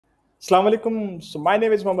Assalamu alaikum. So my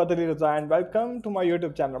name is Muhammad Ali Raza and welcome to my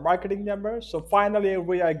YouTube channel Marketing Jammer. So finally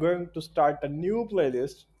we are going to start a new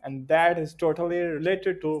playlist and that is totally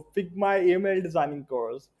related to Figma email designing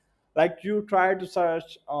course. Like you try to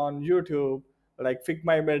search on YouTube like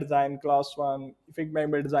Figma email design class 1, Figma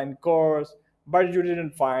email design course, but you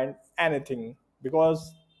didn't find anything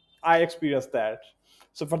because I experienced that.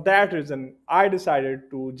 So for that reason, I decided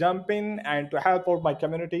to jump in and to help out my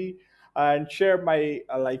community and share my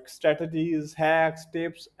like strategies, hacks,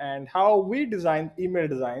 tips, and how we design email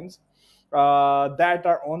designs that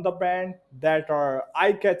are on the brand, that are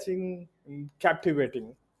eye-catching,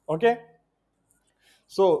 captivating. Okay,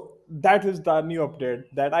 so that is the new update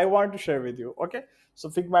that I want to share with you. Okay, so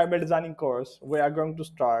Figma email designing course we are going to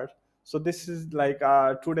start. So this is like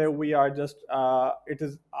today we are just it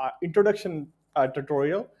is introduction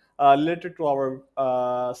tutorial related to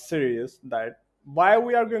our series that why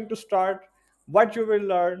we are going to start, what you will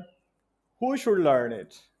learn, who should learn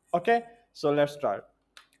it. Okay, so let's start.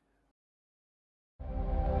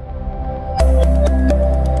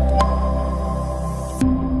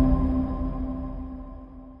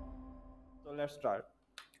 So let's start.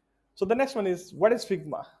 So the next one is what is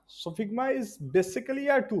Figma? So Figma is basically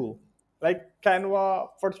a tool like Canva,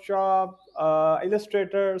 Photoshop,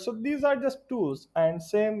 Illustrator. So these are just tools, and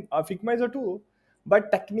same Figma is a tool,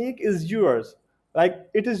 but technique is yours. Like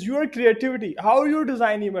it is your creativity, how you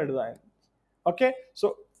design email design. Okay,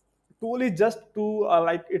 so tool is just to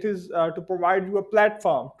like it is to provide you a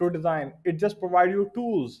platform to design. It just provide you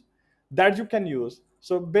tools that you can use.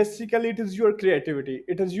 So basically it is your creativity,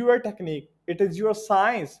 it is your technique, it is your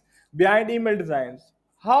science behind email designs,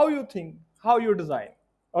 how you think, how you design.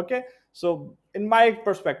 Okay, so in my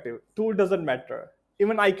perspective tool doesn't matter.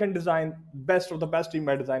 Even I can design best of the best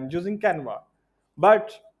email design using Canva,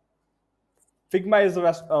 but Figma is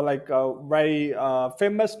like a very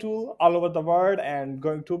famous tool all over the world and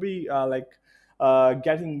going to be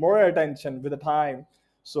getting more attention with the time.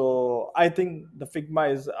 So I think the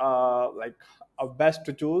Figma is like a best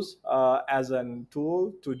to choose as a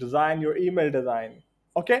tool to design your email design.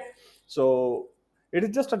 Okay, so it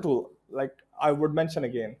is just a tool. Like I would mention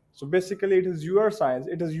again. So basically, it is your science,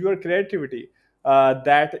 it is your creativity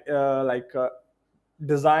that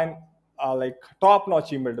design like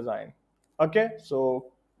top-notch email design. Okay,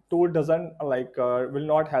 so tool doesn't will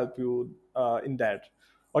not help you in that.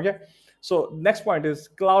 Okay, so next point is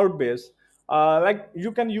cloud based. Like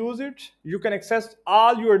you can use it, you can access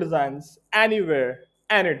all your designs anywhere,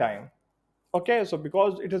 anytime. Okay, so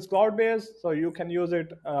because it is cloud based, so you can use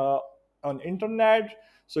it on internet,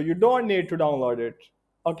 so you don't need to download it.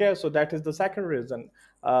 Okay, so that is the second reason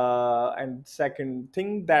and second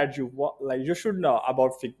thing that like you should know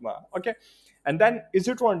about Figma. Okay, and then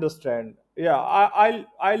easy to understand. Yeah,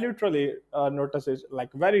 I literally notice it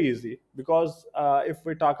like very easy because if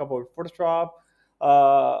we talk about Photoshop,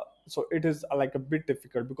 so it is like a bit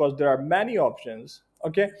difficult because there are many options.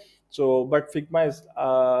 Okay, so but Figma is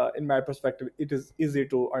in my perspective it is easy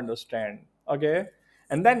to understand. Okay,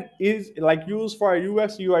 and then is like used for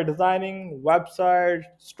UX UI designing, websites,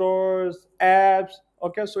 stores, apps.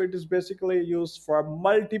 Okay, so it is basically used for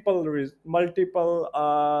multiple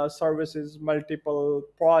services, multiple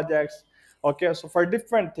projects. Okay, so for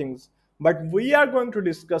different things, but we are going to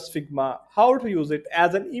discuss Figma how to use it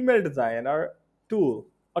as an email designer tool.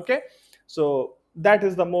 Okay, so that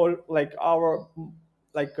is the more like our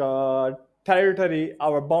like territory,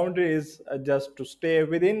 our boundary is just to stay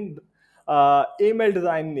within email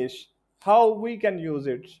design niche. How we can use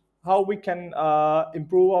it, how we can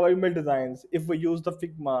improve our email designs if we use the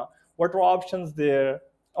Figma, what are options there.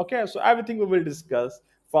 Okay, so everything we will discuss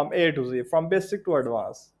from A to Z, from basic to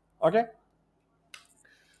advanced. Okay,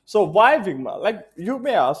 so why Figma? Like you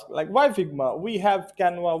may ask, like why Figma? We have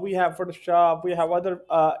Canva, we have Photoshop, we have other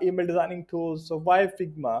email designing tools. So why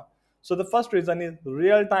Figma? So the first reason is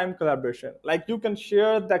real-time collaboration. Like you can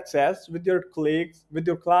share the access with your colleagues, with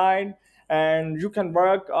your client, and you can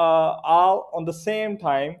work all on the same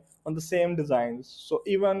time on the same designs. So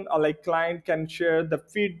even like client can share the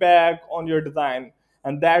feedback on your design,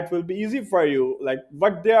 and that will be easy for you. Like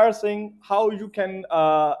what they are saying, how you can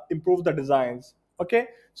improve the designs. Okay,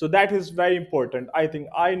 so that is very important. I think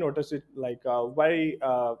I noticed it like a very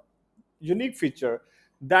unique feature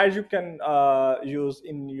that you can use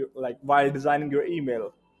in your, like while designing your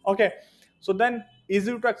email. Okay, so then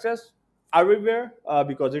easy to access everywhere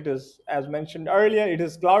because it is, as mentioned earlier, it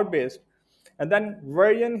is cloud based. And then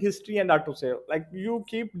version history and auto save, like you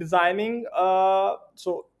keep designing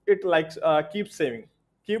so it like keeps saving,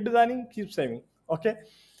 keep designing, keep saving. Okay,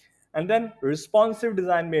 and then responsive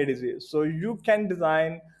design made easy, so you can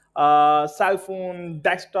design cell phone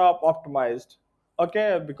desktop optimized.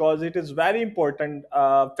 Okay, because it is very important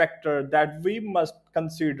factor that we must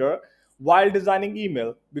consider while designing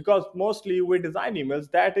email, because mostly we design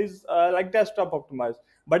emails that is like desktop optimized,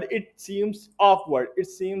 but it seems awkward, it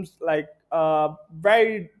seems like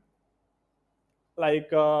very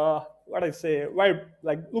what I say, why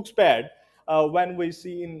like looks bad when we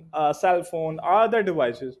see in cell phone or other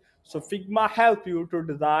devices. So Figma help you to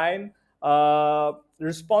design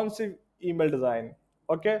responsive email design.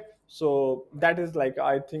 Okay, so that is like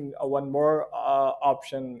I think one more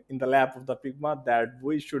option in the lap of the Figma that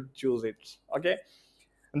we should choose it. Okay,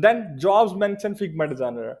 and then jobs mention Figma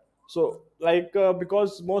designer. So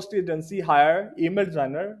because most agency hire email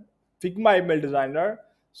designer, Figma email designer.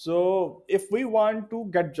 So if we want to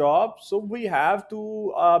get jobs, so we have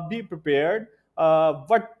to be prepared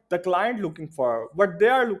what the client looking for, what they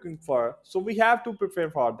are looking for. So we have to prepare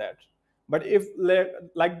for that. But if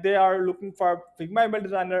like they are looking for Figma email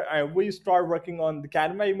designer and we start working on the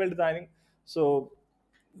Canva email designing, so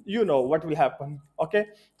you know what will happen. Okay,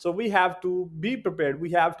 so we have to be prepared, we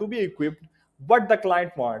have to be equipped what the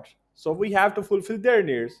client wants, so we have to fulfill their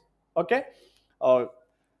needs. Okay, uh,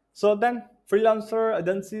 so then freelancer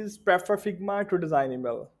agencies prefer Figma to design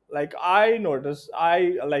email. Like I notice,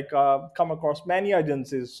 I come across many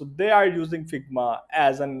agencies, so they are using Figma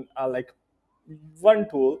as an one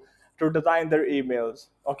tool to design their emails.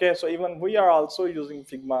 Okay, so even we are also using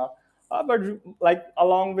Figma, but like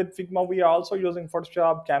along with Figma, we are also using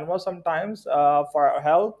Photoshop, Canva sometimes for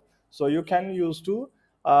help. So you can use too,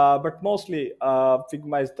 but mostly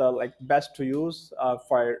Figma is the like best to use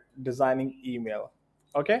for designing email.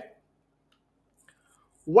 Okay,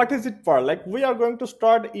 what is it for? Like we are going to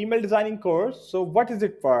start email designing course. So what is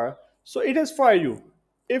it for? So it is for you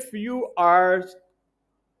if you are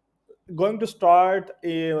going to start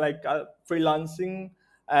a freelancing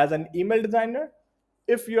as an email designer.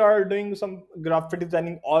 If you are doing some graphic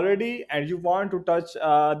designing already and you want to touch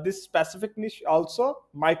this specific niche also,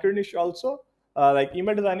 micro niche also, like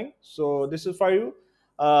email designing, so this is for you.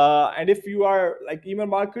 And if you are like email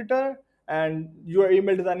marketer and your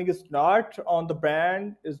email designing is not on the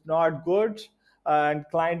brand, is not good, and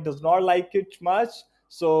client does not like it much,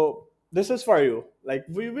 so this is for you. Like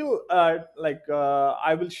we will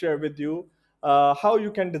I will share with you how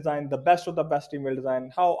you can design the best of the best email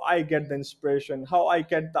design, how I get the inspiration, how I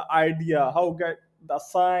get the idea, how get the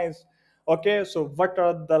science. Okay, so what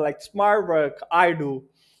are the like smart work I do.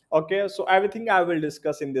 Okay, so everything I will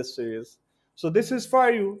discuss in this series. So this is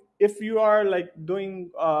for you if you are like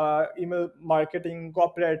doing email marketing,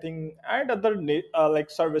 copywriting, and other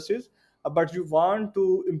like services, but you want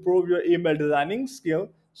to improve your email designing skill.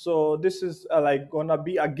 So this is like gonna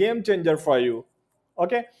be a game changer for you.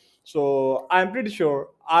 Okay, so I'm pretty sure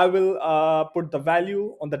I will put the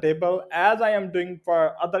value on the table as I am doing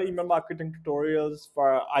for other email marketing tutorials,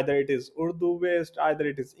 for either it is Urdu based, either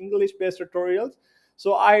it is English based tutorials.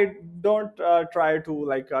 So I don't try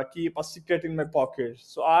to keep a secret in my pocket,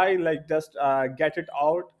 so I like just get it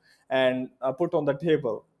out and put on the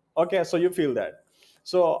table. Okay, so you feel that.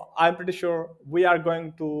 So I'm pretty sure we are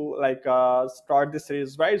going to start this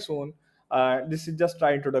series very soon. This is just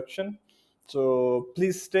our introduction, so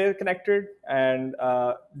please stay connected and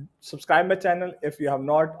subscribe my channel if you have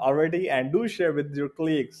not already, and do share with your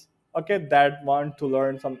colleagues, okay, that want to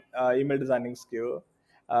learn some email designing skill.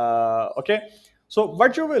 Okay, so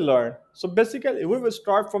what you will learn, so basically we will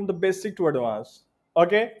start from the basic to advanced.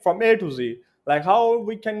 Okay, from A to Z, like how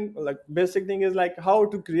we can, like basic thing is like how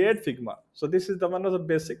to create Figma. So this is the one of the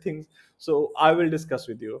basic things. So I will discuss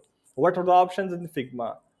with you what are the options in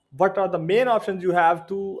Figma, what are the main options you have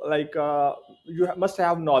to must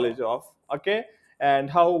have knowledge of. Okay, and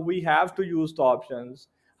how we have to use the options,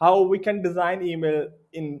 how we can design email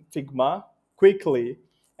in Figma quickly,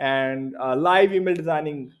 and live email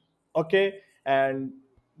designing. Okay, and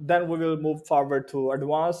then we will move forward to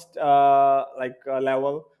advanced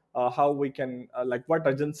level, how we can what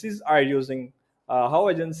agencies are using, how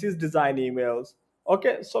agencies design emails.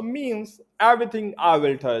 Okay, so means everything I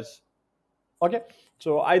will touch. Okay,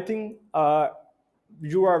 so I think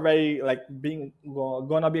you are very like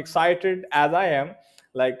gonna be excited as I am.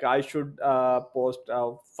 Like I should post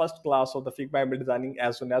first class of the Figma email designing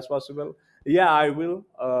as soon as possible. Yeah, I will.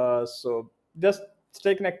 So just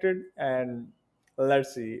stay connected and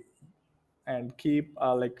let's see, and keep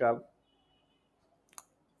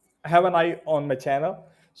have an eye on my channel.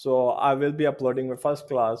 So I will be uploading my first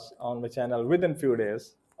class on my channel within few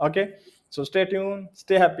days. Okay, so stay tuned,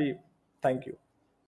 stay happy. Thank you.